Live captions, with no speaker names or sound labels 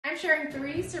I'm sharing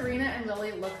 3 Serena and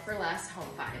Lily look for less home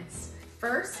finds.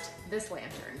 First, this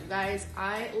lantern. You guys,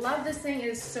 I love this thing. It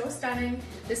is so stunning.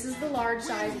 This is the large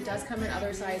size. It does come in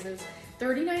other sizes.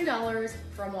 $39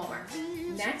 from Walmart.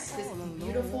 Next, this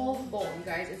beautiful bowl, you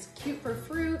guys. It's cute for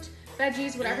fruit,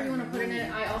 veggies, whatever you want to put in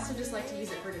it. I also just like to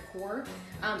use it for decor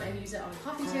and use it on a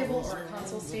coffee table or a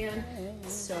console stand.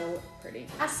 It's so pretty.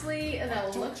 Lastly,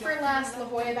 the Look for Less La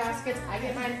Jolla baskets. I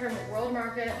get mine from World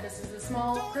Market. This is the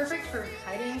small, perfect for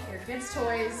hiding your kids'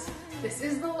 toys. This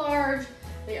is the large.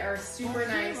 They are super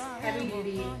nice, heavy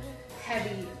duty,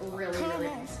 heavy, really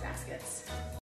nice baskets.